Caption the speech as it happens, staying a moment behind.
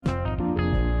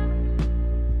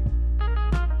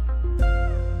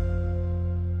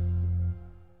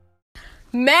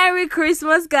Merry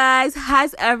Christmas, guys.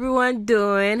 How's everyone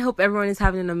doing? Hope everyone is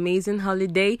having an amazing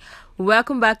holiday.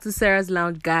 Welcome back to Sarah's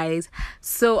Lounge, guys.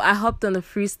 So I hopped on a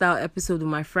freestyle episode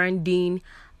with my friend Dean,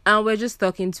 and we're just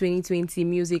talking 2020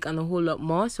 music and a whole lot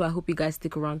more. So I hope you guys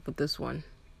stick around for this one.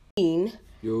 Dean.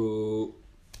 Yo.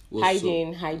 Hi,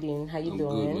 Dean. How you doing?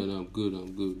 I'm good, man.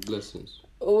 I'm good. Blessings.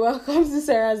 Welcome to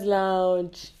Sarah's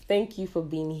Lounge. Thank you for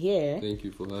being here. Thank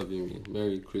you for having me.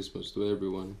 Merry Christmas to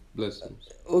everyone. Blessings.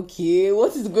 Okay,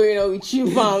 what is going on with you,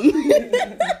 fam?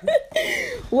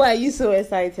 Why are you so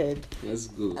excited? Let's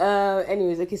go.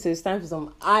 Anyways, okay, so it's time for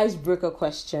some icebreaker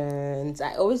questions.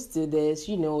 I always do this, if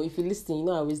you listen,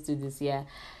 I always do this, yeah.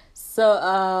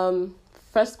 So,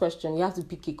 first question, you have to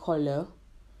pick a color.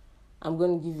 I'm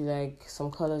going to give you,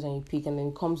 some colors and you pick, and then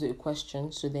it comes with a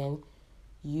question, so then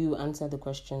you answer the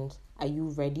questions. Are you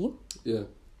ready? Yeah.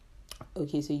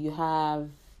 Okay, so you have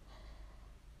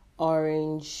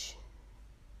orange,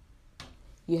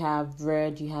 you have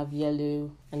red, you have yellow,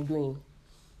 and green.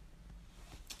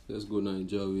 Let's go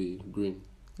Nigeria. Green.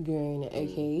 Green,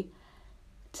 okay.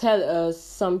 Tell us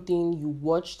something you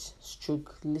watched,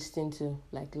 listened to,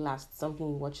 last.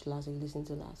 Something you watched last or listened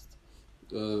to last.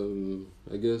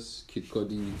 I guess Kid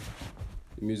Cudi,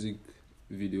 music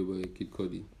video by Kid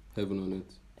Cudi, Heaven on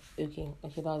Earth. Okay,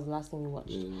 that was the last thing you watched.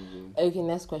 Yeah. Okay,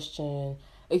 next question.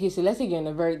 Okay, so let's say you're in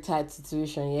a very tight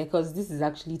situation, yeah? Because this is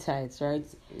actually tight, right?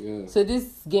 Yeah. So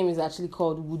this game is actually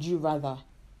called Would You Rather.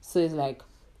 So it's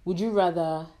would you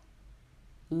rather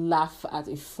laugh at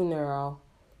a funeral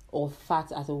or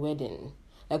fart at a wedding?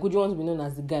 Would you want to be known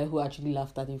as the guy who actually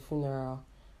laughed at a funeral?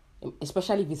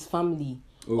 Especially if it's family.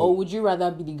 Oh. Or would you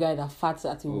rather be the guy that farts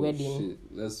at a wedding? Shit.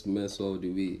 Let's mess all the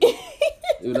way.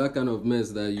 That kind of mess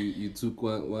that you took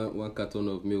one carton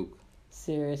of milk.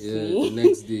 Seriously? Yeah, the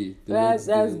next day. That's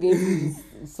going to be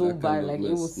so bad. It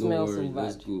will smell so bad.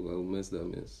 Let's go. I will mess that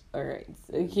mess. Alright.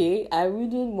 Okay. I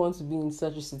wouldn't want to be in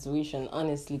such a situation,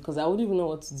 honestly, because I wouldn't even know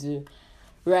what to do.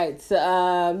 Right.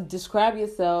 So, describe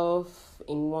yourself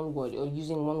in one word or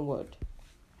using one word.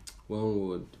 One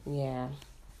word. Yeah.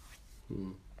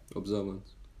 Observant.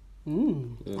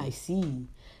 Yeah. I see.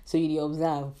 So you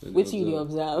observe. Yeah, Which you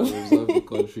observe? I observe the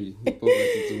country.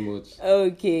 Poverty too much.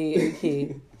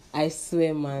 Okay. I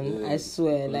swear, man. Yeah, I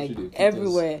swear.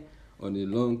 everywhere. On a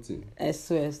long thing. I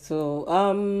swear. So,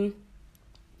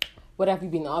 what have you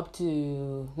been up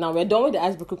to? Now, we're done with the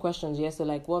icebreaker questions, yeah? So,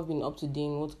 what have you been up to,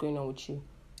 Dean? What's going on with you?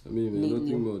 I mean,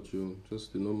 nothing much,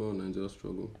 just the normal Nigeria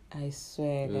struggle. I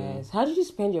swear, guys. How did you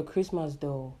spend your Christmas,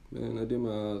 though? Man, I did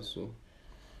my ass, so...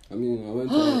 I mean, I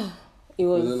went out... It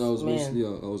was... And then I was mostly... I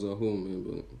was at home, man,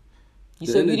 but...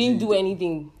 So you didn't do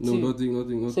anything? No,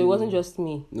 nothing. So it wasn't just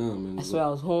me? Nah, man. I swear I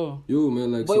was home. Yo,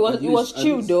 man, But it was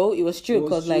chill, though. It was chill,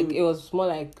 because, it was more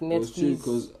like Netflix. It was chill,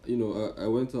 because, I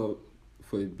went out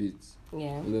for a bit.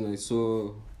 Yeah. And then I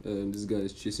saw this guy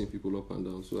is chasing people up and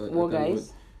down. So what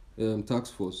guys? Tax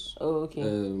Force. Oh, okay.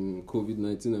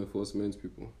 COVID-19 enforcement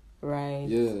people. Right.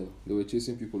 Yeah, they were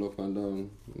chasing people up and down.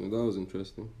 That was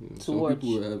interesting. Some watch.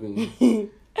 people were having a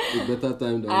better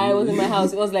time than I was in my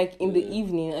house. It was in the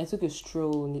evening. I took a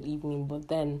stroll in the evening, but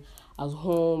then I was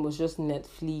home. It was just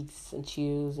Netflix and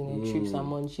chills, trips and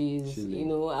munchies. Chilling.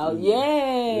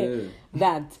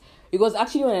 That. Because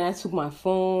actually when I took my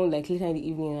phone, later in the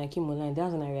evening, and I came online,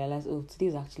 that's when I realized, today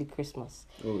is actually Christmas.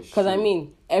 Because,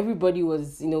 everybody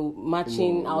was,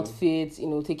 matching outfits,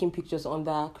 taking pictures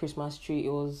under Christmas tree. It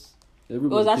was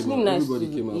actually nice. Everybody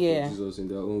came out for Jesus in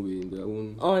their own way, in their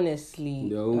own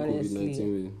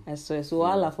COVID-19 way. I swear. So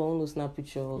all for all those snap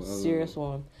pictures, serious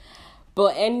one.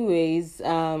 But anyways,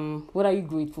 what are you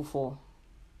grateful for?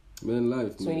 Man,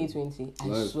 life. 2020.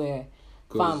 I swear.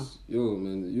 Fam,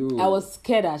 I was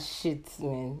scared as shit,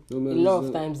 man. A lot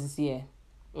of times this year.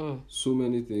 So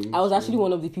many things. I was actually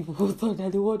one of the people who thought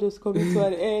that the world was coming to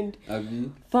an end.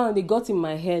 Fam, they got in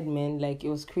my head, man. It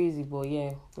was crazy, but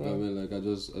yeah. I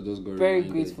just got very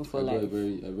grateful for life. A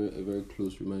very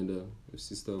close reminder. A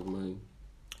sister of mine.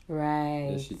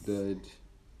 Right. That she died.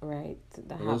 Right.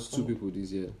 I lost 2 people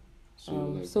this year.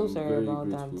 So so sorry about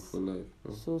that. I'm very grateful for life.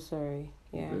 Bro. So sorry.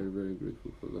 Yeah. Very, very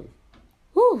grateful for life.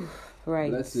 Whew.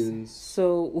 Right. Blessings.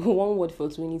 So, one word for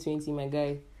 2020, my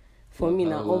guy. For me,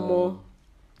 now, Omo.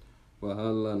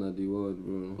 Wahala na the word,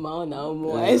 bro.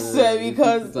 I swear,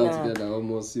 because I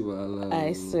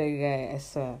swear, guy, I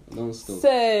swear. Don't stop.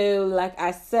 So, like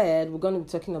I said, we're going to be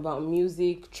talking about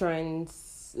music,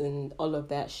 trends, and all of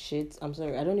that shit. I'm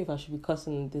sorry, I don't know if I should be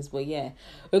cussing on this, but yeah.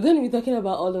 We're going to be talking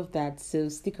about all of that, so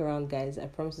stick around, guys. I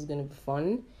promise it's going to be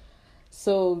fun.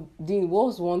 So, Dean, what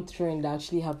was one trend that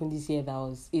actually happened this year that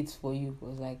was it for you? It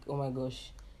was like, oh my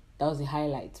gosh, that was the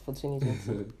highlight for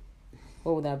 2020.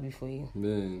 What would that be for you?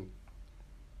 Man,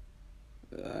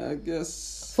 I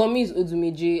guess. For me, it's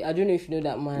Odumeje. I don't know if you know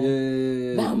that man.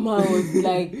 Yeah. That man was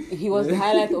like, he was the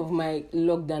highlight of my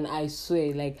lockdown. I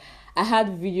swear, like. I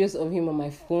had videos of him on my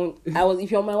phone.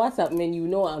 If you're on my WhatsApp, man, you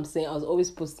know what I'm saying. I was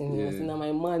always posting him. I said, now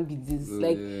my man be this.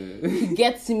 Like, he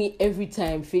gets to me every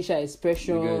time. Facial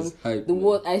expression. Hype, the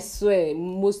word, I swear,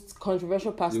 most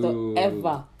controversial pastor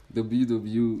ever. WW.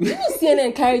 You know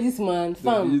CNN carried this man,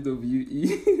 fam.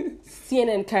 WWE.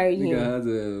 CNN carried him. I had,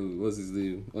 what's his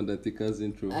name? Undertaker's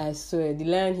intro. I swear, the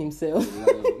lion himself.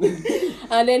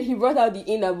 And then he brought out the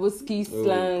Inabuski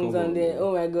slangs, and then,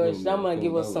 oh my gosh, that man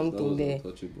gave us something there.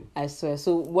 I swear.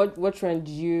 So, what trend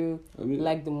do you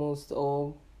like the most,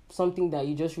 or something that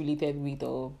you just related with,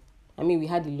 or I mean, we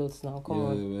had a lot now. Come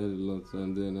on. Yeah, we had a lot,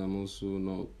 and then I'm also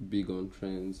not big on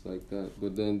trends like that.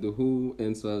 But then the whole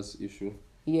NSAS issue.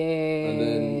 Yeah, and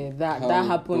then that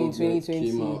happened in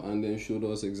 2020. Came out and then showed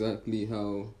us exactly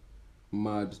how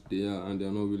mad they are, and they're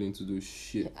not willing to do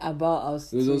shit about our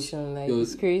situation.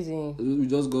 It's crazy. We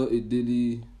just got a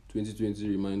daily 2020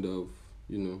 reminder of,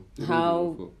 you know,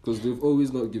 how, because they've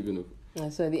always not given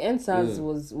up. So the NSAS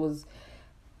was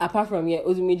apart from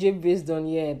Odumeje based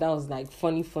on that was like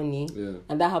funny,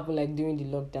 and that happened like during the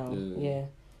lockdown.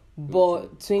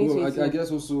 But 2020, I guess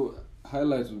also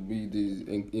highlights would be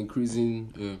the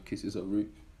increasing cases of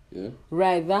rape. Yeah.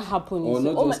 Right, that happened. Or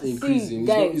not just increasing.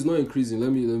 It's not increasing. Let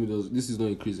me just. This is not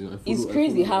increasing. It's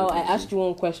crazy how I asked you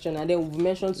one question and then we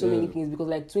mentioned so many things, because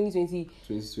like 2020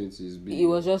 is big. It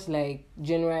was just like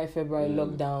January, February,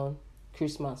 lockdown,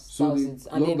 Christmas. So that was it.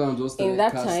 And then just in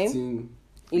that time,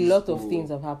 a lot of things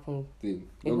have happened.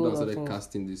 Lockdown started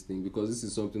casting this thing, because this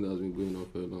is something that has been going on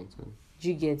for a long time.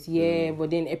 You get but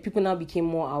then people now became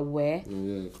more aware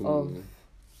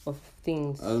of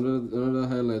things. Another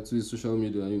highlight too is social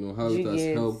media. You know how it has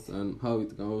helped and how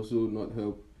it can also not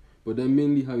help, but then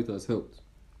mainly how it has helped,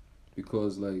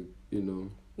 because like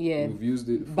we've used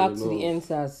it for back to the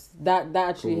NSAS. That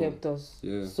actually helped us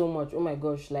so much. Oh my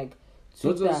gosh, like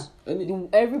Twitter,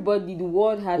 everybody, the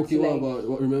world had to like.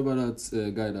 Remember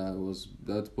that guy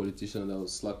that politician that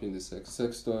was slapping the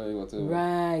sex toy, whatever.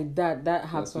 Right, that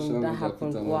happened. That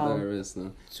happened. Wow.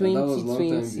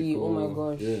 2020. Oh my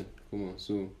gosh. Yeah, come on.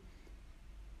 So.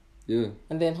 Yeah.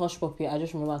 And then Hush Puppy. I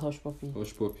just remember Hush Puppy.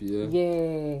 Hush Puppy, yeah.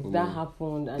 Yeah, that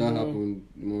happened. And that happened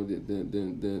more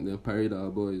than Parade Our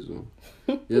Boys.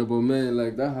 Yeah, but man,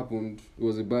 like that happened. It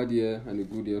was a bad year and a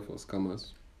good year for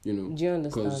scammers. You know. Do you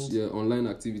understand? Because online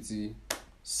activity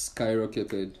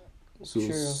skyrocketed.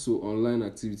 So online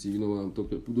activity, you know what I'm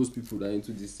talking about. Those people that are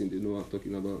into this thing, they know what I'm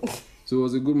talking about. So it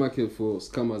was a good market for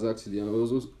scammers actually, and it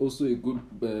was also a good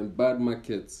bad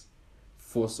market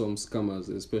for some scammers,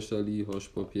 especially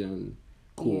Hush Puppy and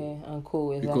Co. Yeah, and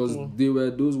Co. Exactly. Because they were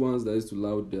those ones that used to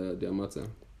loud their matter.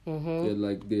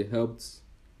 Mm-hmm. They helped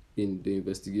in the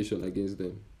investigation against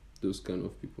them. Those kind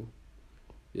of people.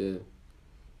 Yeah.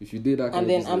 If you did that kind of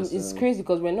business, it's crazy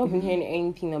because we're not even hearing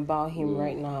anything about him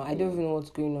right now. I don't even know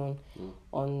what's going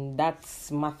on that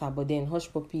matter. But then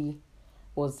Hush Puppy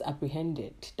was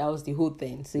apprehended. That was the whole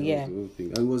thing. So that was the whole thing.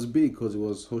 And it was big because it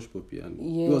was Hush Puppy, and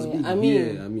it was big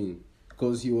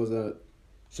because he was a,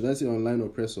 should I say, online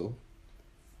oppressor.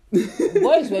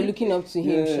 Boys were looking up to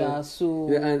him, so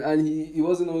and he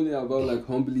wasn't only about like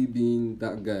humbly being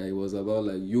that guy. It was about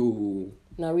like, yo,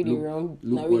 now really wrong.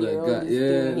 Look what I got.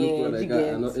 Look what I got.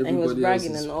 And he was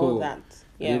bragging and all that.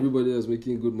 Yeah. And everybody was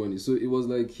making good money. So it was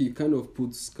like he kind of put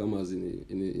scammers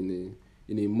in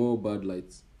a more bad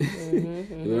light.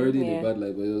 They were already in a bad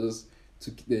light, but it was just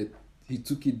he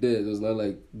took it there. It was not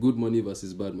like good money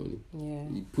versus bad money. Yeah.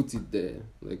 He put it there.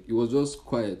 Like it was just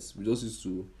quiet. We just used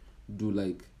to do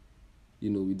like,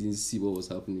 we didn't see what was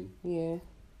happening. Yeah.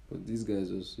 But these guys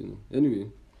just, Anyway,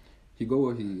 he got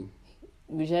what he...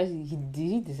 Did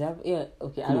he deserve? Yeah,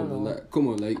 okay, I don't know. Come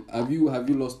on, have you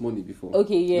lost money before?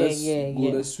 Okay,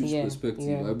 Let's switch perspective.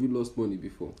 Yeah. Have you lost money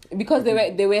before? Because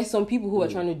there were some people who were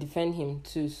trying to defend him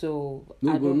too. So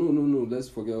no. Let's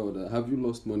forget all that. Have you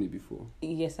lost money before?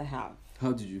 Yes, I have.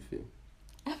 How did you feel?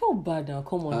 I felt bad now.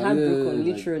 Come on, heartbroken,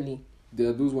 literally. There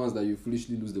are those ones that you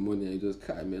foolishly lose the money and you just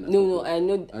man. No, I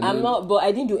know. I'm not, but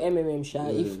I didn't do MMM, Sha.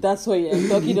 If that's what you're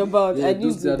talking about, I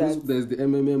didn't do that. There's the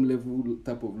MMM level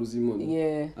type of losing money.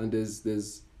 Yeah. And there's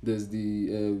the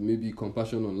maybe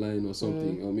compassion online or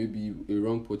something, or maybe a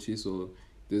wrong purchase, or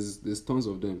there's tons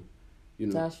of them.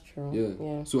 That's true.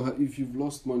 Yeah. So if you've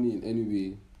lost money in any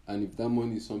way, and if that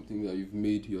money is something that you've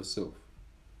made yourself,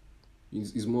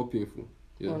 it's more painful.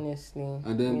 Yeah. Honestly.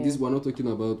 And then this, we're not talking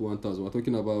about 1,000. We're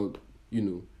talking about,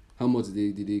 how much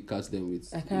did they catch them with?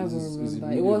 I can't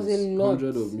remember. It was a lot.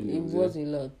 Hundreds of millions. It was a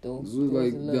lot, though. So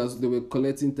like they were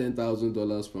collecting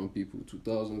 $10,000 from people,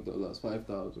 $2,000,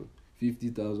 $5,000,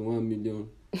 50,000, 1 million.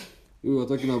 We were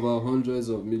talking about hundreds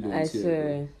of millions I here.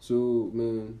 swear. So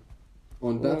man,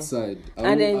 on that side,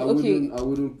 I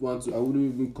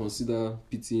wouldn't even consider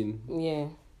pitying a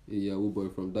Yahoo boy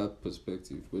from that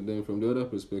perspective. But then from the other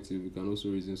perspective, we can also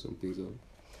reason some things out.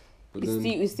 But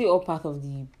it's still all part of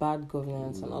the bad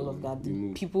governance and all of that.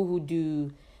 The people who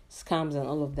do scams and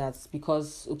all of that,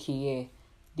 because they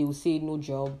will say no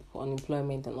job,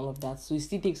 unemployment and all of that. So it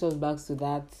still takes us back to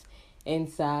that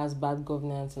NSAS, bad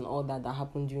governance and all that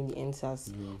happened during the NSAS.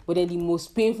 Mm-hmm. But then the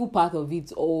most painful part of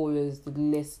it all was the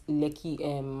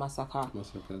Lekki massacre.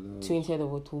 20th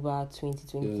of October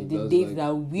 2020. Yeah, the date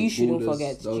that we shouldn't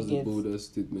forget. That was the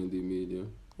boldest statement they made,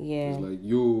 yeah. It's like,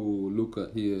 yo, look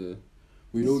at here.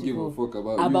 We don't give a fuck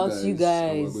about you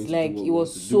guys. Like, it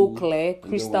was so clear,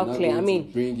 crystal clear. I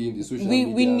mean, bring in the social we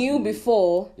media knew bill.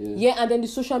 Before. Yeah, and then the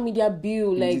social media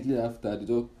bill. Like, immediately after, they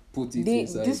just put it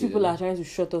inside. These people are trying to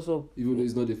shut us up. Even though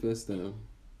it's not the first time.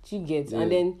 She gets. And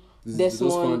then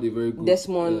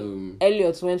Desmond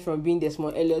Elliot went from being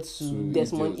Desmond Elliot to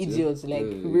Desmond Idiot,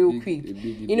 real quick.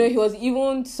 He was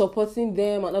even supporting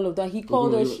them and all of that. He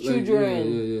called us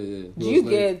children. Do you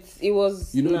get? It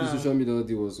was. The social media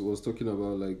day was talking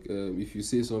about like if you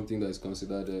say something that is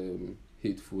considered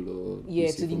hateful or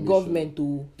to the government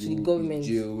to the government, be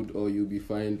jailed or you'll be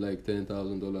fined like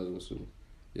 $10,000 or so.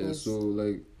 So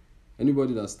like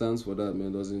anybody that stands for that,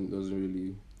 man, doesn't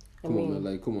really. Come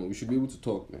on, we should be able to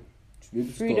talk, man.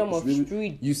 Freedom of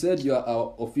speech. You said you are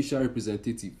our official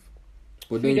representative,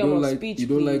 but then you don't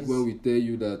like when we tell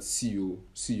you that CEO,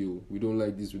 we don't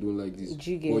like this.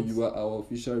 But you are our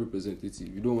official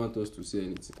representative. You don't want us to say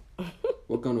anything.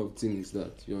 What kind of thing is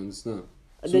that? You understand?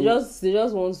 They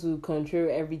just want to control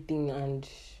everything and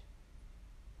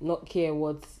not care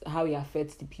how it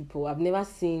affects the people. I've never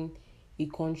seen a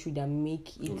country that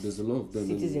make its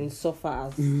citizens suffer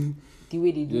as the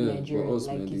way they do Nigeria.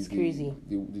 It's crazy.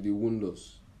 They wound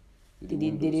us.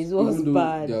 It was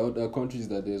bad. There are other countries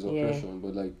that there's oppression,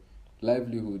 but like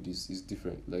livelihood is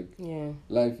different. Like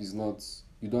life is not.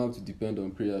 You don't have to depend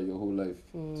on prayer your whole life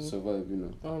to survive.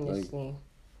 Honestly, like,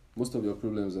 most of your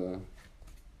problems are.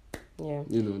 They're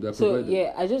so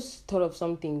provided. I just thought of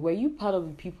something. Were you part of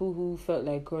the people who felt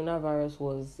like coronavirus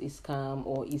was a scam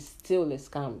or is still a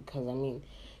scam? Because I mean,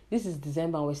 this is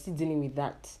December and we're still dealing with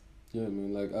that. Yeah, I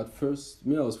mean, like at first,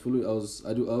 I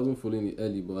wasn't following it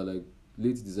early, but like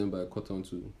late December I caught on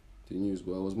to the news,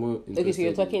 but I was more interested. Okay, so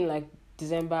you're talking like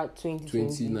December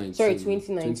 2019. Sorry,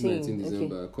 2019. 2019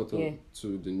 December I caught on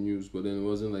to the news, but then it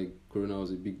wasn't like Corona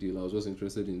was a big deal. I was just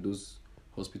interested in those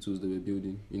hospitals they were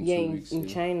building in 2 weeks. In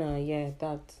China,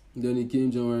 that. Then it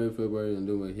came January, February, and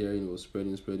then we're hearing it was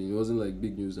spreading. It wasn't like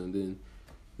big news, and then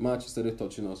March started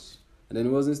touching us. And then it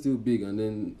wasn't still big, and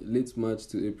then late March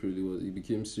to April, it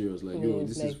became serious. Like,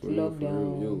 this is for real.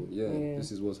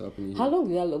 This is what's happening here. How long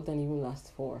did that lockdown even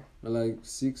last for? Like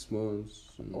 6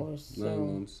 months, or so.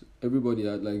 9 months. Everybody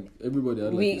had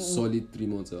a solid 3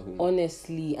 months at home.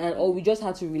 Honestly, and we just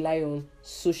had to rely on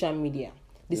social media.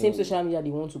 The same social media they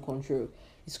want to control.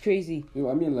 It's crazy. I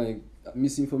mean, like,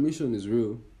 misinformation is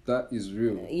real. That is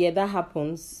real. Yeah, that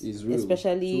happens. It's real.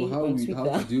 Especially so how to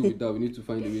deal with that? We need to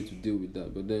find a way to deal with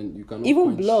that. But then you cannot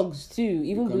blogs too.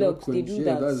 Even blogs, they do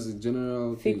that. That's the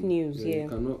general fake thing. News. You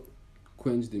cannot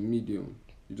quench the medium.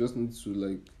 You just need to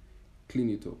like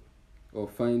clean it up or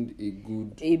find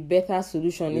a better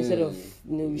solution instead of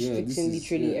restricting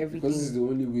literally everything. Because this is the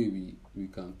only way we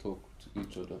can talk to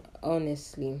each other.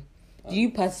 Honestly. Do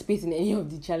you participate in any of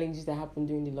the challenges that happened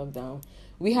during the lockdown?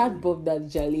 We had Bob Daddy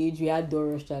challenge, we had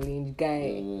Doros challenge.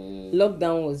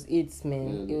 Lockdown was it,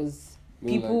 man. It was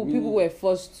people were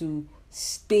forced to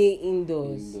stay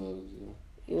indoors.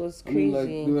 It was crazy. I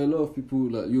mean, there were a lot of people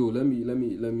like, let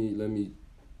me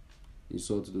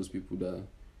insult those people that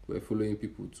were following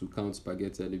people to count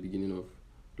spaghetti at the beginning of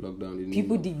lockdown.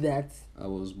 People did that. I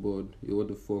was bored. What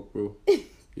the fuck, bro?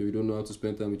 You don't know how to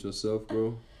spend time with yourself,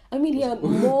 bro. I mean, there are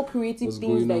more creative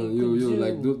things that you could do.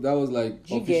 Like that was like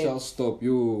official stop.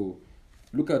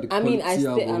 Look at the quality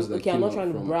albums that came I'm not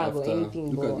trying to brag or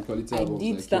anything, look at the quality I albums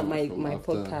did that start came my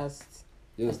after. podcast.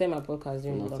 Yeah. I started my podcast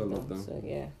during After lockdown. So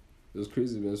yeah, it was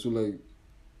crazy, man. So like,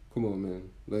 come on, man.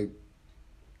 Like,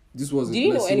 this was. Do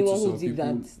you know anyone who did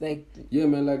that? Like, yeah,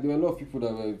 man. Like, there were a lot of people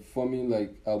that were forming.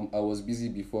 Like, I was busy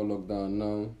before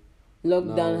lockdown. Now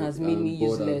has made me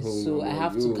useless, so I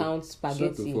have to count spaghetti.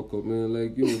 Shut the fuck up, man.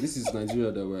 Like, this is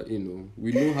Nigeria that we're in.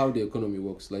 We know how the economy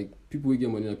works. Like, people will get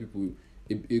money and people,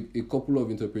 a couple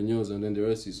of entrepreneurs, and then the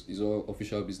rest is all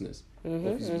official business,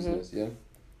 business. Yeah.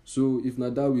 So if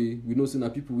not that way, we know saying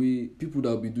that people that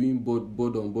will be doing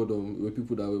board on were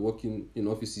people that were working in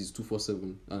offices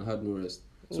 247 and had no rest.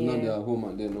 So now they're at home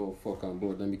and then, oh, fuck, I'm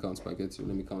bored. Let me count spaghetti.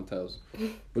 Let me count tiles.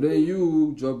 But then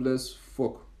you, jobless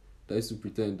fuck, that used to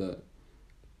pretend that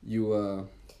you are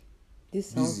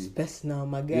This sounds busy. personal,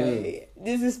 my guy.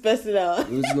 This is personal.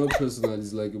 It's not personal.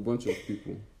 It's like a bunch of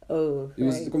people. Oh, It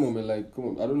was, come on, man. Like, come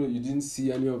on. I don't know. You didn't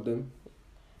see any of them?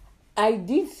 I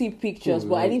did see pictures,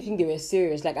 but I right. didn't think they were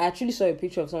serious. Like, I actually saw a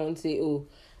picture of someone say, "Oh,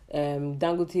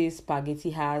 Dangote spaghetti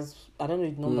has, I don't know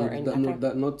the number."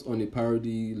 That not on a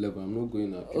parody level. I'm not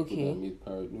going at people Okay. that made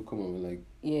parody. No, come on, man. Like,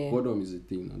 Yeah. boredom is a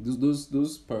thing now.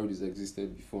 Those parodies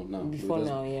existed before now.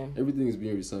 Yeah. Everything is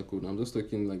being recycled. I'm just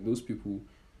talking like those people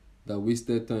that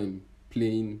wasted time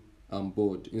playing and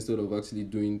bored instead of actually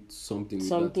doing something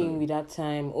with that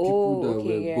time. People that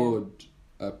okay, were bored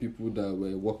are people that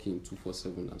were working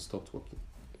 247 and stopped working.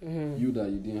 Mm-hmm. You that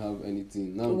you didn't have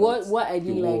anything. Now what I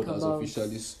didn't the world like has about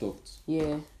officially stopped.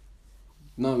 Yeah.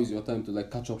 Now is your time to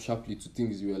like catch up sharply to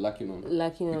things you were lacking on.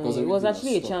 Because it was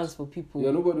actually a chance for people.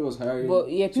 Yeah, nobody was hiring. But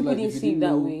yeah, people like, didn't see it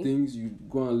that way. Things you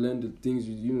go and learn the things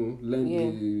learn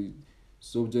the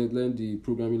subject, learn the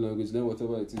programming language, learn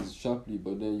whatever it is sharply.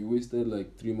 But then you wasted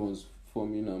like 3 months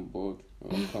forming and bored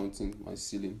and counting my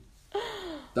ceiling.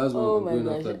 That's why I'm going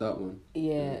after that one.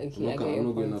 Yeah, okay. I'm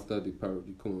not going after the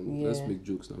parody. Come on, let's make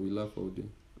jokes now. We laugh all day.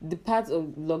 The part of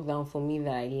lockdown for me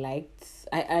that I liked,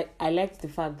 I liked the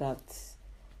fact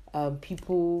that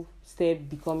people started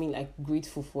becoming like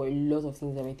grateful for a lot of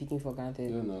things that we're taking for granted.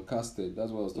 Yeah, no, casted.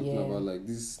 That's what I was talking about. Like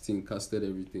this thing casted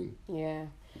everything. Yeah.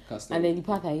 Casted and then the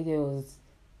part I hated was,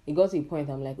 it got to a point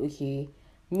I'm like, okay,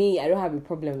 me, I don't have a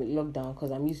problem with lockdown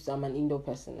because I'm an indoor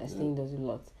person. I stay indoors a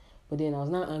lot. But then I was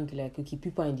now angry, like, okay,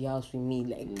 people are in the house with me.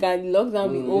 Like, can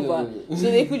lockdown be over? Yeah.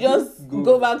 So they could just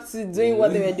go back to doing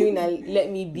what they were doing and let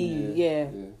me be. Yeah.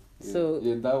 So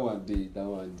that one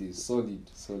day. Solid.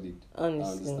 Honestly. I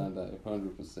understand that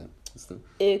 100%.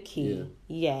 Okay.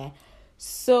 Yeah.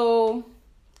 So,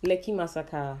 Lekki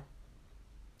Massacre.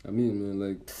 I mean, man,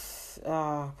 like...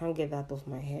 I can't get that off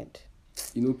my head.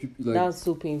 You know, people like... That was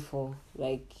so painful.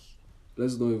 Like...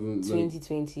 Let's not even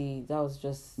 2020. That was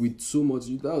just with so much.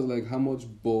 That was like how much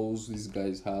balls these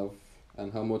guys have,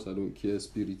 and how much I don't care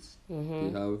spirit they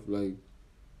have. Like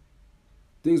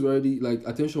things were already like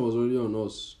attention was already on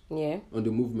us. Yeah. On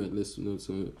the movement,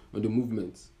 on the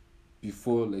movement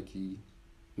before like he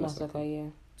massacre. Yeah.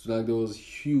 So like there was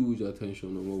huge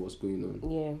attention on what was going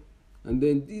on. Yeah. And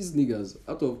then these niggas,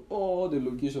 out of all the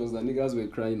locations that niggas were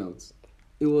crying out,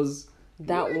 it was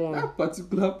that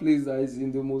particular place that is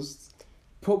in the most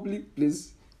public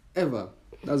place ever.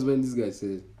 That's when this guy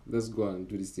said, let's go and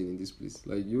do this thing in this place.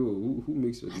 Like, who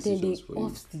makes your decisions for you?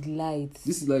 Off the lights.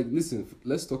 This is like, listen,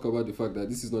 let's talk about the fact that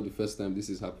this is not the first time this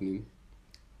is happening.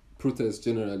 Protests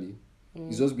generally.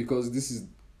 It's just because this is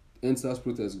NSAS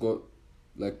protest got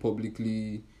like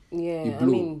publicly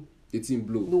it's in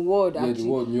blow. The world actually. The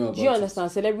world knew about it. Do you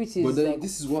understand? Celebrities, but then like,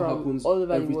 this is what happens all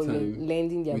over every the world time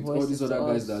lending their with voices all these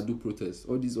other guys us. that do protests,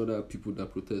 all these other people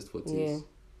that protest for things.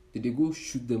 Did they go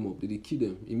shoot them up? Did they kill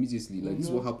them immediately? Like this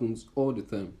is what happens all the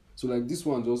time. So like this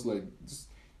one just like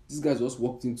this guy just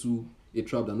walked into a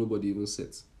trap that nobody even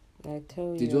set. I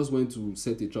tell you. They just went to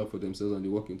set a trap for themselves and they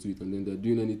walk into it, and then they're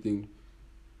doing anything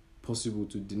possible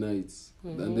to deny it.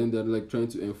 And then they're like trying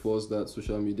to enforce that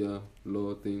social media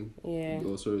law thing.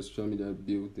 Social media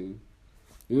bill thing.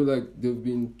 You know, like there've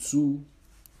been two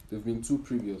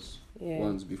previous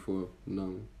ones before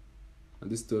now. And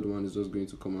this third one is just going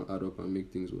to come and add up and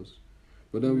make things worse.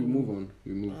 But then we move on.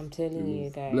 I'm telling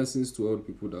you, guys. Blessings to all the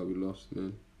people that we lost,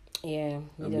 man. Yeah.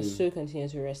 May their soul continue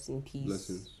to rest in peace.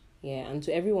 Blessings. Yeah, and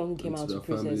to everyone who came out to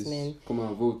protest, man. Come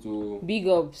and vote. Big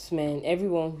ups, man.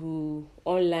 Everyone who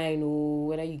online or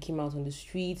whether you came out on the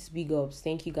streets, big ups.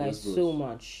 Thank you guys so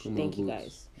much. Thank you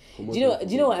guys. Do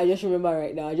you know what I just remember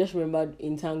right now? I just remembered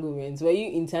entanglements. Were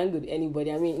you entangled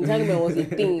anybody? I mean, entanglement was a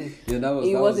thing. That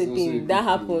was a thing. That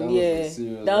happened.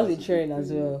 That was a trend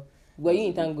as well. Were you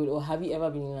entangled, or have you ever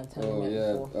been in an entanglement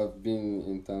before? I've been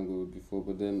entangled before,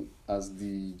 but then as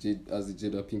the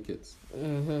Jada Pinkett.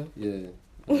 Yeah.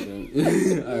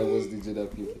 I was the Jada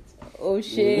Pinkett. Oh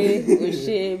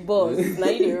shit, boss. Now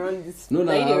you didn't run this. No,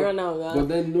 now you didn't run out. But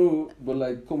then but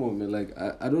like, come on, man. Like,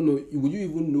 I don't know. Would you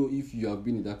even know if you have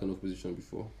been in that kind of position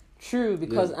before? True,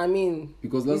 because I mean,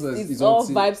 because it's all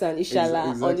vibes and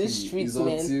inshallah on the streets,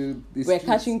 man. We're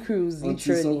catching crews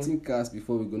literally. Something cast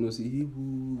before we're gonna say, hey,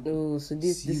 so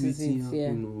this is it, yeah.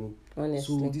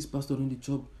 Honestly, so this pastor on the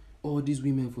chop all these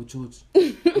women for church.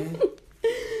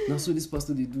 Now so this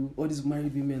pastor they do all these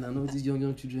married women and all these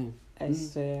young children. I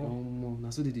swear. Now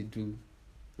so they do.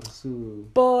 So.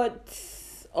 But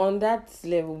on that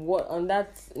level,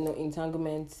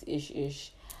 entanglement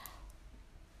ish.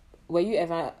 were you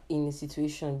ever in a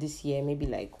situation this year, maybe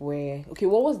like where, okay,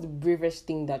 what was the bravest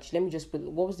thing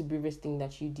what was the bravest thing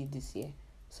that you did this year?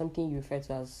 Something you refer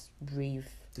to as brave.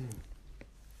 Damn.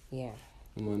 Yeah.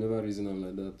 I never reason I'm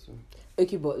like that. So.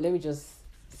 Okay, but let me just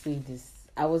say this.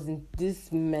 I was in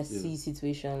this messy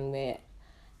situation where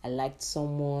I liked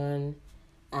someone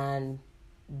and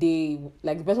the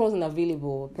person wasn't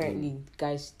available. Apparently, the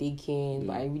guy's taken,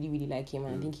 but I really, really like him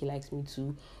and I think he likes me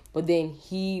too. But then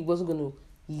he wasn't going to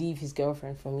leave his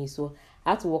girlfriend for me, so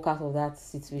I had to walk out of that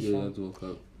situation. Yeah, I had to walk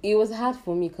out. It was hard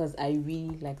for me because I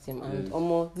really liked him, and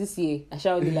this year I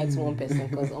should only liked one person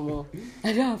because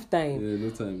I don't have time. Yeah, no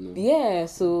time now. Yeah,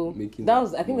 so that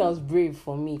was brave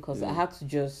for me because I had to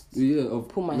just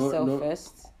put myself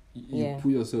first. You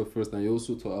put yourself first, and you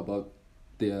also talk about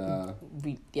their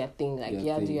thing, like do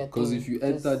your thing. Because if you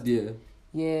enter there.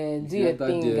 Yeah, do your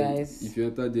thing, guys. If you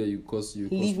enter there,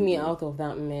 leave me out of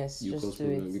that mess. You just do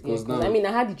problem. it. Because now, I mean,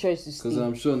 I had the choice to stay. Because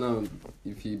I'm sure now,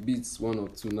 if he beats 1 or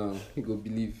 2 now, he go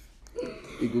believe.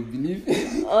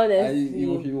 Honestly, he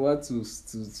want to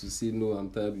say no. I'm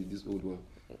tired with this old one.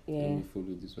 Yeah. Let me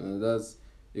follow this one. And that's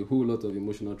a whole lot of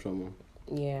emotional trauma.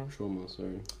 Yeah.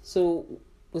 Sorry. So,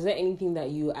 was there anything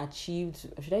that you achieved?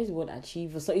 Should I use the word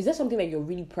achieve? So, is there something that you're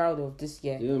really proud of this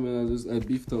year? Yeah, man. I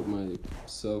beefed up my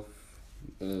self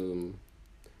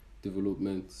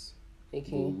development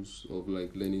goals of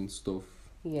like learning stuff.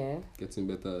 Yeah. Getting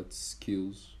better at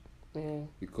skills. Yeah.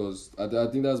 Because I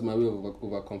think that's my way of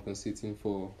overcompensating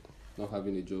for not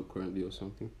having a job currently or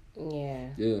something. Yeah.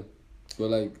 Yeah. But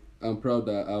like I'm proud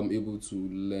that I'm able to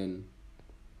learn.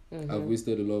 I've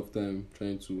wasted a lot of time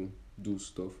trying to do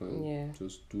stuff and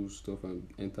just do stuff and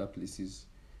enter places,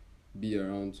 be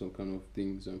around some kind of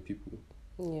things and people.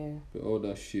 Yeah. But all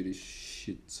that shit is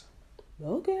shit.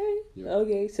 Okay. Yeah.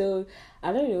 Okay. So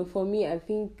I don't know. For me, I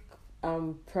think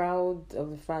I'm proud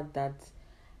of the fact that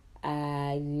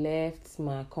I left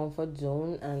my comfort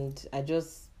zone and I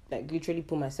just like literally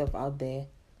put myself out there.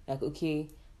 Like, okay,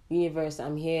 universe,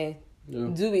 I'm here. Yeah.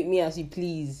 Do with me as you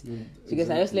please. Yeah,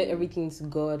 because I just let everything to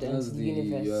God and to the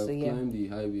universe. You have climbed the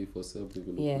highway for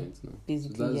self-development now.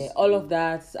 Basically, so all of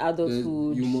that,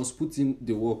 adulthood. You must put in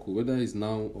the work, whether it's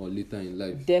now or later in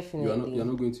life. Definitely. You're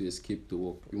not going to escape the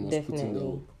work. You must put in the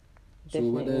work. So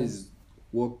whether it's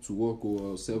work to work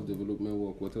or self-development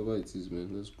work, whatever it is, man,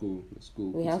 let's go.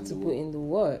 We have to put in the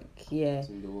work. Yeah. Put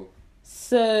in the work.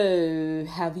 So,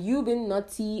 have you been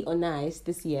naughty or nice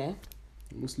this year?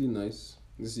 Mostly nice.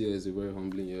 This year is a very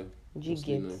humbling year.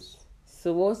 Nice.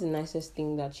 So what was the nicest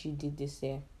thing that you did this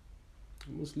year?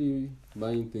 Mostly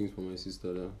buying things for my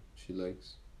sister that she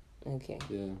likes. Okay.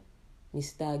 Yeah.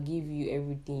 Mister, I give you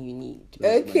everything you need.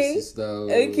 That's okay. My sister.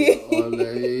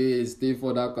 Okay. Stay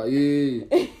for that car. Hey.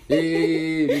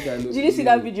 Did you see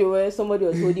that video where somebody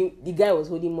was the guy was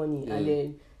holding money and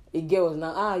then a girl was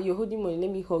now, you're holding money,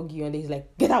 let me hug you. And then he's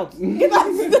like, get out.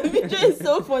 The video is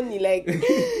so funny. Like,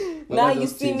 now you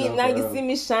see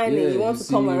me shining. You want to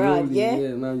come around, yeah,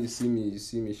 now you see me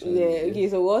shining. Yeah. Okay,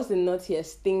 so what's the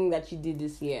naughtiest thing that you did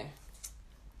this year?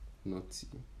 Naughty.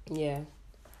 Yeah.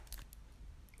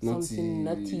 Something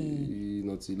naughty.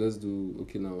 Let's do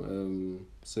okay now.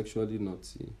 Sexually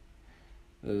naughty.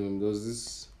 There was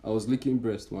this. I was licking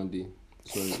breast one day.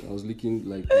 Sorry, I was licking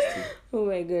like this thing. Oh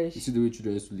my gosh. You see the way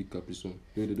children used to lick Capri Sun?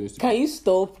 Can you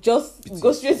stop? Just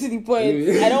go straight to the point.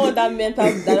 I don't want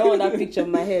that picture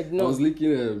in my head. No. I was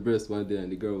licking breast one day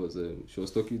and the girl was she was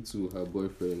talking to her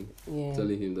boyfriend,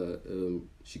 telling him that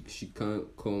she can't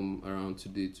come around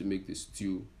today to make the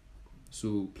stew.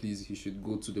 So please, he should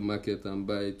go to the market and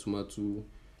buy tomato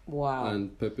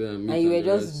and pepper and meat. And you were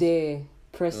just there.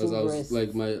 Pressing I was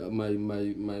like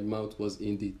my mouth was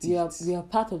in the teeth. We are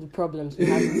part of the problems we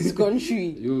have in this country.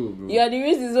 Yo, bro. You are the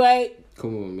reasons why.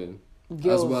 Come on, man.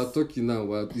 Girls. As we are talking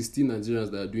now, it's still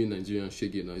Nigerians that are doing Nigerian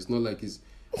shaggy now. It's not like it's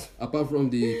apart from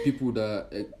the people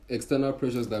that external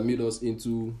pressures that made us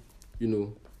into,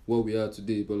 what we are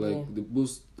today. But like the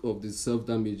most of the self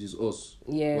damage is us.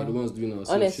 Yeah, we're the ones doing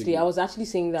ourselves. Honestly, I was actually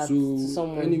saying that to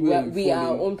someone. We are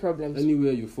our own problems.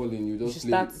 Anywhere you fall in, you just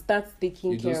start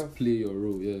taking care of. You just play your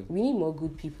role. Yeah. We need more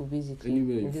good people, basically.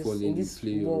 Anywhere you fall in, you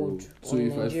play your role. So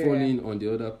if Nigeria, I fall in on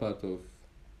the other part of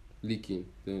leaking,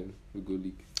 then we go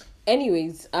leak.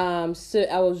 Anyways, so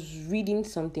I was reading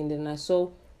something, then I saw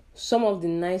some of the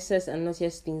nicest and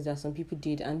naughtiest things that some people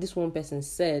did, and this one person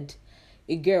said,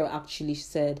 a girl actually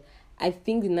said, I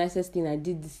think the nicest thing I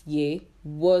did this year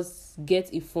was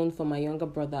get a phone for my younger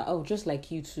brother. Oh, just like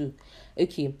you too.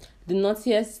 Okay, the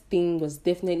naughtiest thing was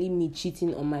definitely me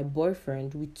cheating on my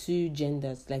boyfriend with 2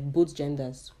 genders, like both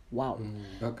genders. Wow.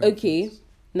 Okay,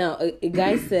 now a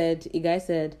guy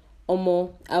said,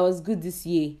 Omo, I was good this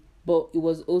year. but it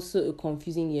was also a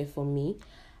confusing year for me.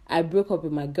 I broke up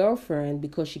with my girlfriend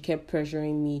because she kept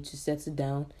pressuring me to settle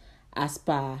down at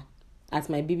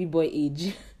my baby boy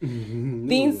age.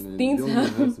 Things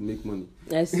have to make money.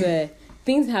 I swear.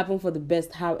 Things happen for the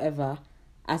best, however,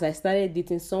 as I started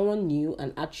dating someone new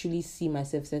and actually see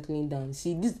myself settling down.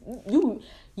 See, this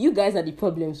you guys are the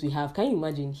problems we have. Can you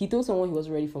imagine? He told someone he was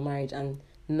ready for marriage, and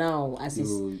now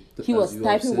he was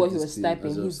typing what he was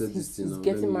typing. He's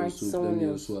getting married to someone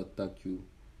else. Also attack you.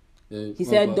 He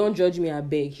said, "Don't judge me, I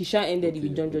beg." He shall ended if you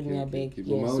don't judge me, I beg. But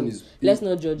my own is, let's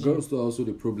not judge you. Girls are also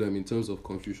the problem in terms of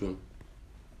confusion.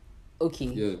 Okay,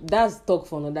 yeah. That's talk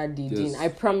for another day, yes. Dean. I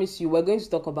promise you, we're going to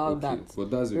talk about that.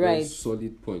 But that's a very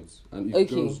solid point. And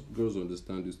if girls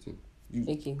understand this thing.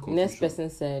 Next person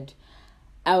said,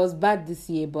 I was bad this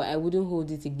year, but I wouldn't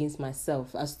hold it against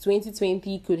myself, as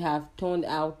 2020 could have turned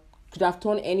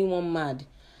anyone mad.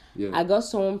 Yeah. I got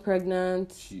someone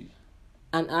pregnant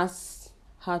and asked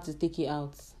her to take it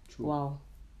out. True. Wow.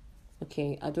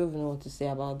 Okay, I don't even know what to say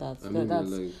about that.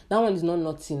 That one is not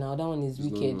naughty now. That one is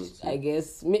wicked, I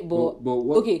guess. But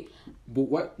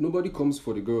what? Nobody comes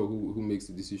for the girl who makes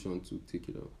the decision to take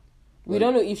it out. We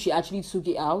don't know if she actually took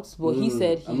it out, but he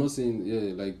said... I'm not saying,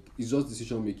 it's just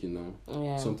decision making now.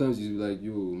 Yeah. Sometimes you're like,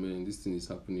 yo, man, this thing is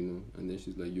happening, and then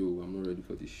she's like, yo, I'm not ready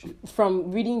for this shit.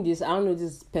 From reading this, I don't know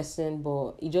this person,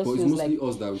 but it just feels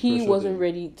like he wasn't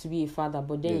ready to be a father,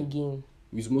 but then again...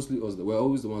 It's mostly us that we're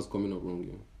always the ones coming up wrong,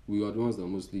 yeah. We are the ones that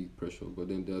mostly pressure, but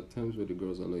then there are times where the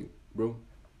girls are like, bro,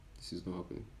 this is not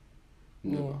happening.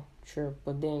 Never. Yeah, sure,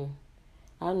 but then...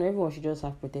 I don't know, everyone should just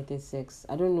have protected sex.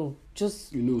 I don't know, just...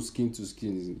 Skin to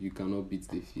skin, you cannot beat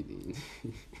the feeling.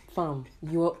 Fam,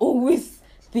 you are always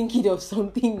thinking of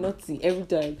something naughty every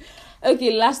time.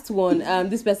 Okay, last one.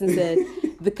 This person said,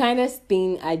 the kindest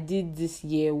thing I did this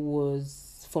year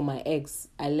was for my ex.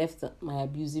 I left my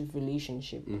abusive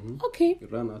relationship. Mm-hmm. Okay. You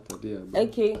ran out of there.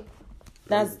 Okay.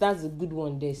 That's a good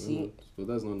one there, see? So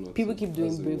that's not naughty. People keep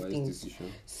doing brave things.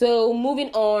 Decision. So, moving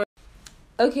on.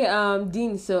 Okay,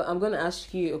 Dean, so I'm going to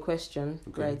ask you a question,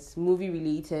 right? Movie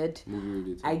related.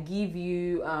 I give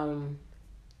you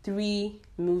 3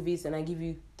 movies and I give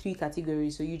you 3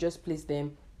 categories. So you just place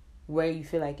them where you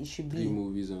feel like it should be. 3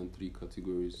 movies and 3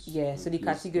 categories. Yeah, so the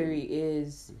category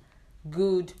is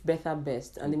good, better,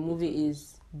 best. And the movie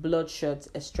is Bloodshot,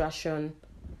 Extraction,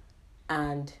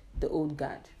 and The Old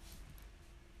Guard.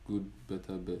 Good,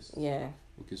 better, best. Yeah.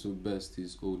 Okay, so best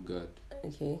is Old Guard.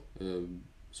 Okay.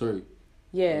 Sorry.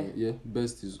 Yeah.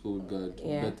 Best is Old Guard.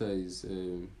 Yeah. Better is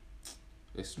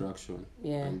Extraction.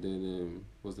 Yeah. And then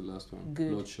what's the last one?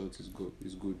 Good. Bloodshot is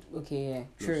good. Okay, yeah.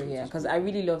 True, yeah. Because I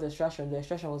really love Extraction. The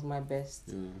Extraction was my best.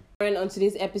 Yeah. And on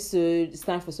today's episode, it's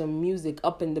time for some music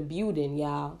up in the building,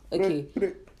 yeah. Okay.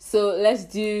 So let's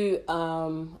do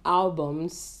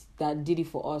albums that did it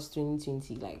for us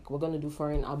 2020. Like, we're gonna do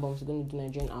foreign albums, we're gonna do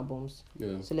Nigerian albums.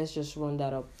 Yeah. So let's just run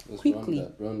that up quickly.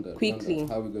 Run that.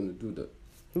 How are we gonna do that?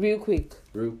 Real quick.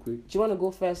 Do you want to go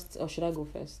first or should I go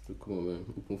first? Come on, man.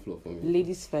 Open floor for me.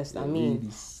 Ladies first,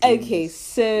 Okay,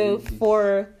 so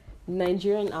for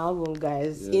Nigerian album,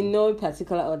 guys, in no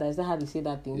particular order. Is that how they say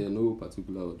that thing? Yeah, no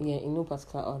particular order. Yeah, in no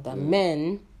particular order.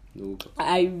 Men,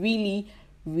 I really,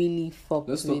 really fuck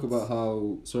Let's talk about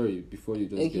how... Sorry, before you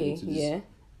just get into this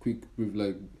quick brief,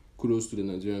 like... Kudos to the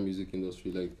Nigerian music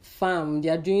industry, like fam, they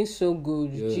are doing so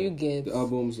good. Do you get the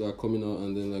albums are coming out,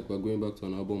 and then like we're going back to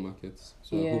an album market.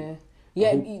 So I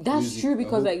hope that's true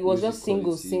because like it was just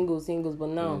singles, but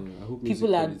now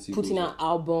people are putting out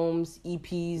albums,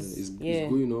 EPs. It's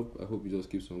going up. I hope it just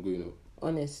keeps on going up.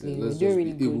 Honestly, let's doing just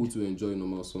really be able good. to enjoy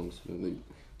normal songs. Like,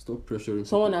 stop pressuring.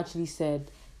 Someone people. actually said,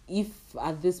 if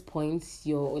at this point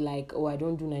you're like, oh, I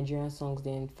don't do Nigerian songs,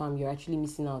 then fam, you're actually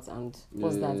missing out. And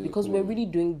what's that? Because we're really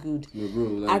doing good. No, bro,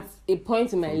 like, at a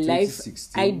point in my life,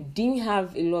 I didn't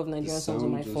have a lot of Nigerian songs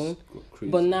on my phone,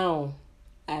 but now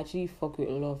I actually fuck with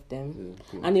a lot of them.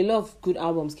 And a lot of good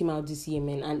albums came out this year,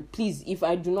 man. And please, if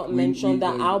I do not mention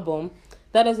that album,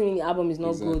 that doesn't mean the album is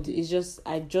not good. It's just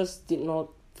I just did not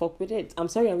fuck with it. I'm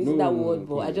sorry I'm using that word,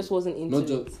 but I just wasn't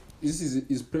into it. This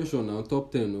is pressure now.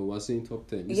 Top 10. No, we're saying top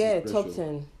 10. Top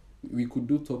 10. We could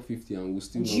do top 50 and we'll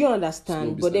still. Do you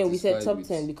understand? But then we said top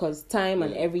 10 because time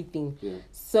and everything. Yeah.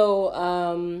 So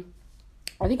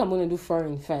I think I'm gonna do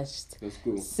foreign first. Let's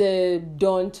go. So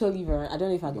Don Toliver. I don't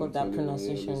know if I got that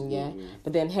pronunciation. Yeah.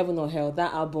 But then Heaven or Hell.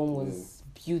 That album was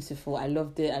beautiful. I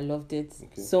loved it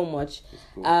so much.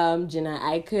 Jenna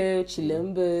Aiko,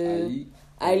 Chilimbo.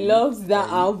 I loved that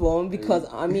album because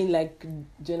I mean, like,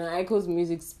 Jenna Aiko's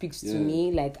music speaks to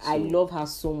me. Like, I love her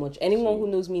so much. Anyone who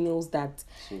knows me knows that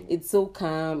it's so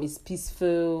calm, it's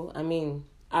peaceful. I mean,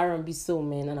 R&B soul,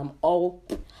 man, and I'm all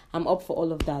I'm up for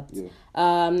all of that.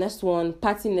 Next one,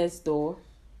 Party Next Door,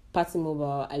 Party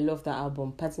Mobile. I love that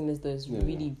album. Party Next Door is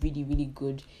really, really, really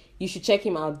good. You should check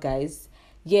him out, guys.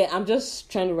 Yeah, I'm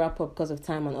just trying to wrap up because of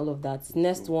time and all of that.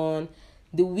 Next one,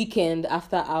 The Weeknd,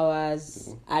 After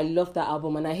Hours. I love that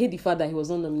album, and I hate the fact that he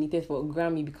was not nominated for a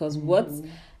Grammy, because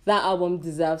that album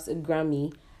deserves a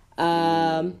Grammy.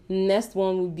 Next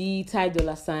one would be Ty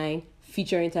Dolla $ign,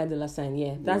 featuring Ty Dolla $ign.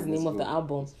 Yeah, that's the name of the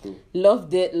album.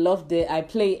 Loved it. I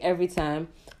play it every time.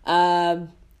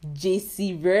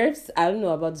 JC Verbs. I don't know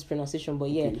about this pronunciation, but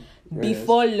yeah.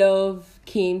 Before Love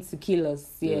Came to Kill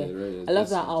Us. Yeah. I love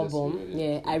that album.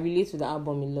 I relate to the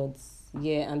album a lot.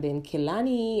 Yeah, and then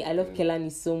Kehlani. I love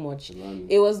Kehlani so much.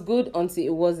 It was good until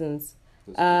it wasn't.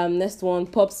 Next one,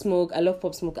 Pop Smoke. I love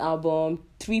Pop Smoke album.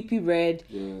 3P Red.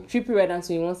 3P Red and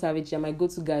 21 Savage are my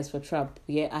go-to guys for trap.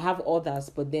 Yeah, I have others,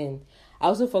 but then I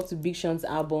also fucked to Big Sean's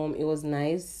album. It was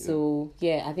nice. So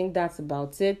yeah, I think that's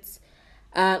about it.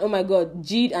 And oh my god,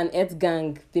 Jid and Ed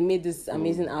Gang, they made this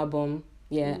amazing album.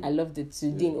 Yeah, I loved it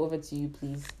too. Dean, over to you,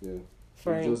 please. Yeah.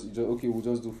 Foreign. We'll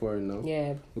just do foreign now.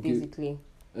 Yeah, basically.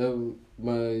 I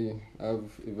have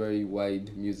a very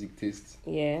wide music taste.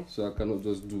 Yeah. So I cannot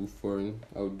just do foreign.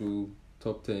 I'll do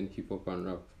top 10 hip hop and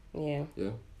rap. Yeah.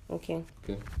 Yeah. Okay.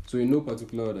 So in no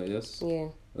particular order, yes? Yeah.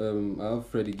 I have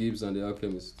Freddie Gibbs and the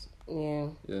Alchemist. Yeah.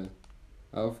 Yeah.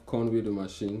 I have Conway the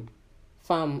Machine.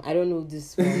 Fam, I don't know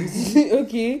this one.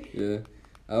 Okay. Yeah.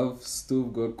 I have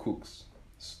Stove God Cooks.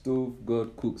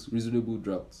 Reasonable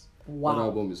Drafts. Wow. That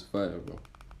album is fire, bro.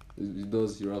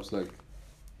 He raps like,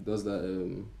 does that,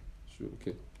 sure,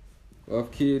 okay. I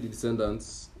have K, the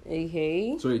Descendants.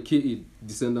 Okay. Sorry, K,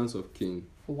 Descendants of King.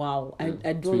 Wow.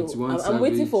 I don't know. I'm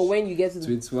waiting for when you get to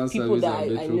 21 people Savage that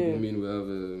and I Metro know. Boomin.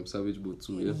 We have Savage Boat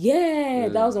too, Yeah,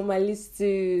 that was on my list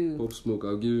too. Pop Smoke,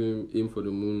 I'll give him Aim for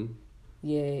the Moon.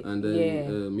 Yeah. And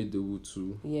then Meet the Wood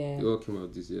too. Yeah. They all came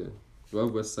out this year. We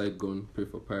have West Side Gun, Pray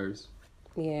for Paris.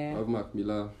 Yeah. I have Mac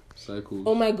Miller, Cycle.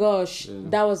 Oh my gosh,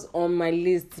 that was on my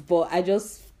list, but I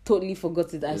just totally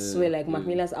forgot it. I swear, like Mac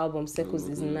Miller's album Circles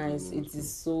is nice. It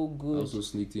is so good. I also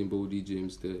sneaked in Boldy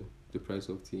James there. The Price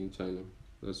of Tea in China.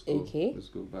 Let's go. Okay. Let's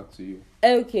go back to you.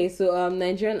 Okay, so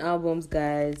Nigerian albums,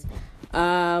 guys.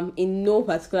 In no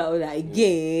particular order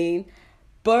again.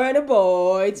 Burna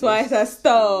Boy, Twice as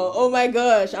Tall. Oh my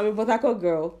gosh, I'm a Port Harcourt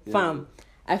girl. Fam.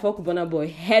 I fuck with Burna Boy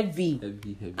heavy.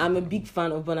 I'm a big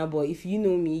fan of Burna Boy. If you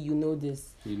know me, you know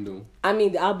this. You know. I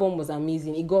mean, the album was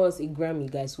amazing. It got us a Grammy,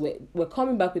 guys. We're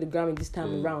coming back with a Grammy this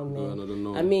time around,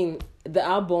 man. I mean, the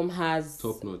album has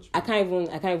top notch. I don't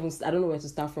know where to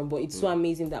start from, but it's so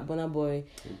amazing that Burna Boy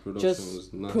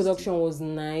production was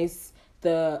nice.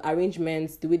 The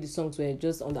arrangements, the way the songs were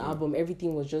just on the album,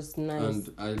 everything was just nice.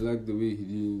 And I like the way he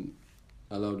didn't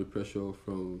allow the pressure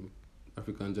from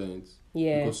African Giants.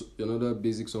 Yeah. Because another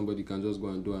basic somebody can just go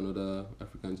and do another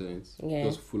African Giants. Yeah.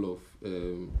 Just full of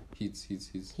hits.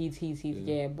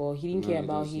 Yeah, but he didn't care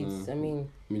about hits. I mean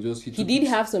just he did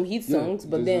have some hit songs,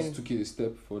 but then just took it a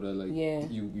step further. Like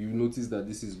you notice that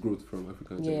this is growth from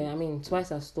African Giants. Yeah, I mean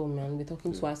Twice as Tall, man. We're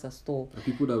talking Twice as Tall. And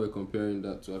people that were comparing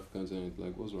that to African Giants,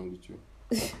 like, what's wrong with you?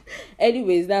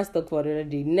 Anyways, that's talk for the other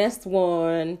day. Next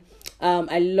one.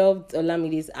 I loved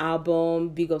Olamide's album.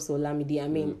 Big ups to Olamide. I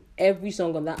mean, every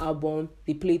song on that album,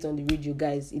 they play it on the radio,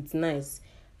 guys. It's nice.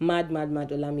 Mad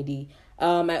Olamide.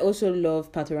 I also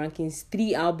love Pato Rankin's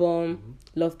 3 album.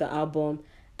 Love the album.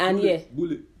 And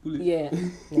Bullet. Yeah.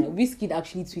 Wizkid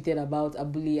actually tweeted about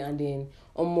Abule, and then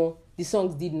the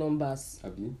songs did numbers.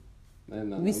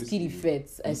 Wizkid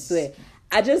effects, I swear.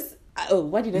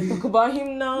 Why did I talk about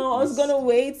him now? I was gonna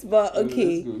wait, but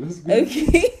okay. Let's go.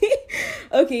 Okay.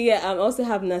 Okay, yeah. I also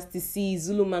have Nasty C,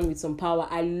 Zulu Man with Some Power.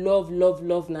 I love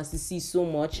Nasty C so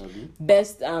much.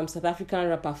 Best South African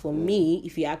rapper for me,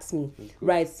 if you ask me.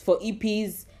 Right, for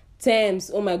EPs,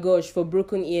 Thames, oh my gosh, for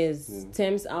Broken Ears.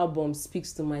 Thames album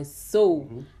speaks to my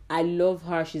soul. I love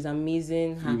her. She's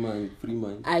amazing. Free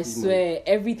mind. I swear,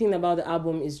 everything about the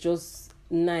album is just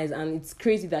nice, and it's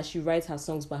crazy that she writes her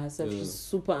songs by herself. She's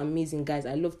super amazing, guys.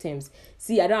 I love Thames.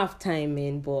 See, I don't have time,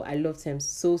 man, but I love Thames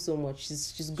so much.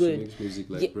 She's good. She makes music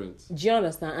like Brent. Do you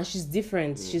understand? And she's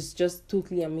different. She's just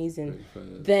totally amazing.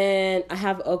 Then I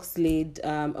have Oxlade,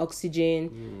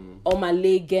 Oxygen,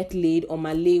 Omale, Get Laid,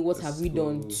 Omale, What Have We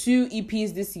Done? 2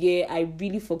 EPs this year. I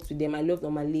really fucked with them. I loved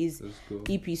Omale's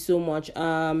EP so much.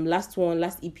 Last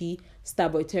EP,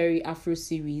 Starboy Terry Afro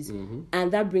series.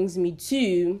 And that brings me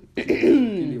to kill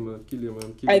him,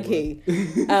 man. Okay.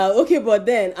 Okay, but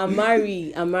then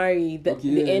Amari, the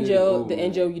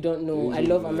angel you don't know. I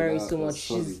love Amari so much.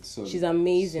 She's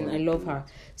amazing. I love her.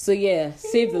 So yeah,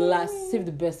 save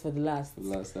the best for the last.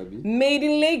 Made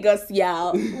in Lagos,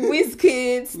 y'all.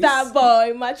 Wizkid,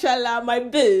 Starboy, Machala, my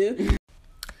boo.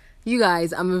 You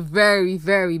guys, I'm a very,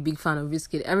 very big fan of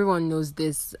Wizkid. Everyone knows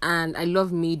this. And I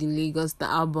love Made in Lagos. The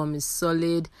album is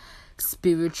solid,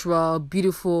 spiritual,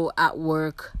 beautiful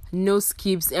artwork, no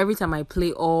skips. Every time I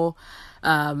play all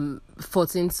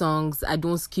 14 songs, I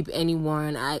don't skip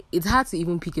anyone. It's hard to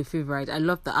even pick a favorite. I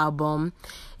love the album.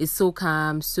 It's so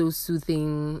calm, so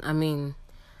soothing. I mean,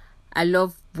 I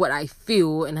love what I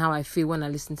feel and how I feel when I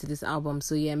listen to this album.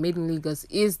 So yeah, Made in Lagos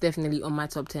is definitely on my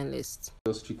top 10 list.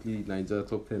 Strictly Niger,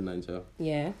 top 10 Niger.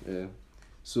 Yeah.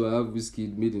 So I have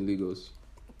Wizkid, Made in Lagos.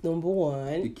 Number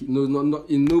one. No, not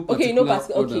in no particular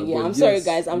order. Okay, yeah. I'm sorry,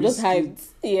 guys. I'm just hyped.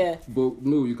 Yeah. But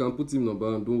no, you can put him number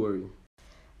one. Don't worry.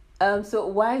 So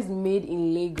why is Made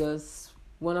in Lagos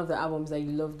one of the albums that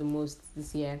you love the most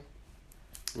this year?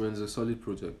 Well, it's a solid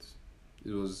project.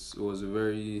 It was a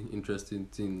very interesting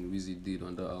thing Wizzy did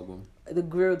on that album. The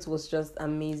growth was just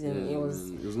amazing. Yeah, it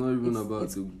was not even about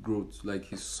the growth, like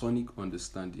his sonic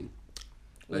understanding.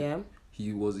 Like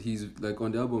he's like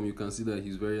on the album you can see that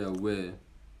he's very aware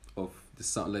of the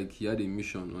sound. Like he had a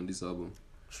mission on this album.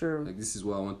 True. Like this is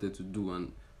what I wanted to do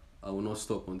and I will not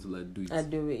stop until I do it. I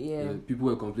do it, yeah. People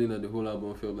were complaining that the whole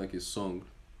album felt like a song.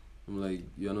 I'm like,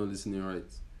 you're not listening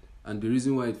right. And the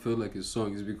reason why it felt like a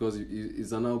song is because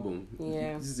it's an album.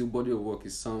 Yeah. This is a body of work.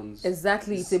 It sounds...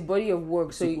 Exactly. It's a body of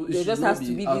work. So there just has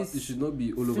to be this... It should not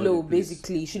be all over flow, the place.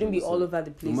 basically. It shouldn't be all over the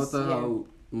place. No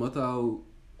matter how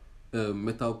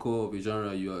metalcore of a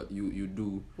genre you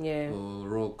do, or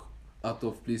rock, out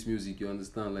of place music, you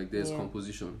understand, like there's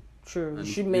composition. True. You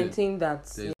should maintain that.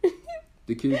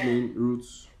 The Cavemen,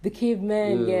 Roots. The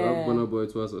Cavemen, We have Burna Boy,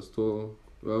 Twas a Store.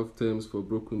 We have Thames for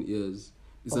Broken Ears.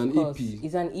 It's an EP.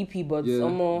 It's an EP, but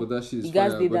but that shit is you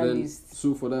guys fire. did but that then, list.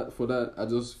 So for that, I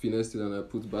just finessed it and I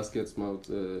put Basket Mouth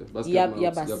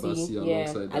Yabasi.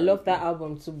 alongside. I love that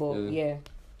album too, but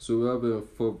So we have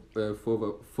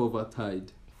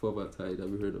Forvertide. Have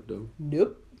you heard of them?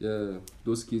 Nope. Yeah,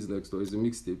 those kids next door. It's a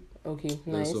mixtape. Okay,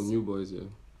 nice. Some new boys,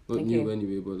 not new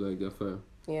anyway, but like they're fire.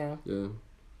 Yeah.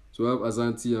 So we have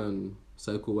Azanti and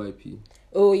Psycho YP.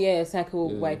 Oh yeah, Psycho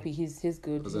YP. He's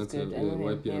good. Azanti, he's good. I know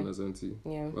YP him. and Azanti.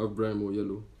 Yeah. We have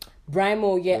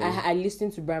Brymo Yellow. I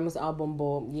listened to Brymo's album,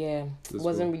 but it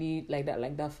wasn't really like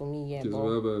that for me. Yeah, but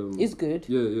have, it's good.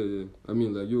 Yeah. I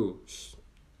mean, like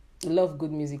I love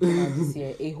good music came out this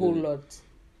year. A whole lot.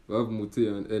 We have Mute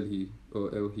and Elhi.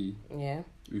 Yeah.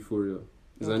 Euphoria.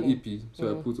 It's an EP, so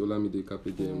I put Olamide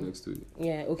Carpe Diem next to it.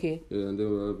 Yeah, okay. Yeah, and then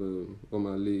we have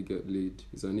Omale Get Laid.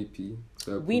 It's an EP.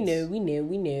 So we know.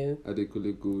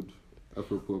 Adekule Gold,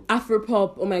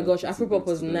 Afropop. Oh my gosh, Afropop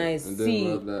was nice. And then we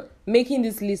have that. Making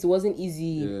this list wasn't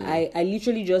easy. Yeah. I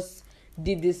literally just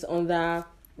did this on that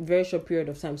very short period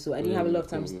of time, so I didn't have a lot of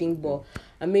time to think, but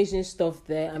amazing stuff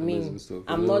there. I mean,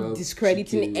 I'm not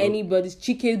discrediting anybody's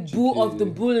Chike Boo of the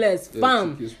Bullets,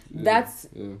 fam.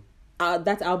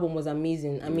 That album was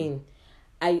amazing. I mean,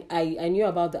 I knew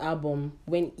about the album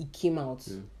when it came out,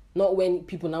 not when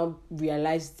people now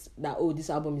realized that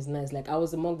this album is nice. Like I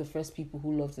was among the first people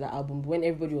who loved that album. But when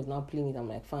everybody was now playing it, I'm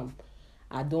like, fam,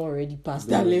 I don't already pass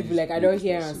that level. Like I don't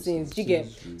hear and sing.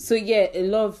 So a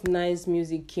lot of nice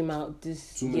music came out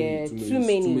this year. Too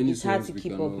many. It's hard to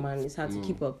keep up, man. It's hard to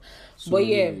keep up. But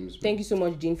thank you so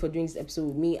much, Dean, for doing this episode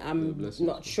with me. I'm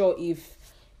not sure if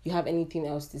you have anything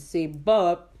else to say,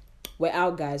 but we're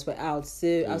out, guys. We're out.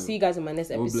 So I'll see you guys in my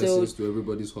next episode. More blessings to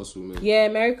everybody's hustle, man. Yeah,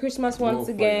 Merry Christmas once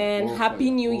again.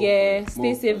 Happy New Year.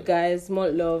 Stay safe, guys. More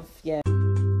love. Yeah.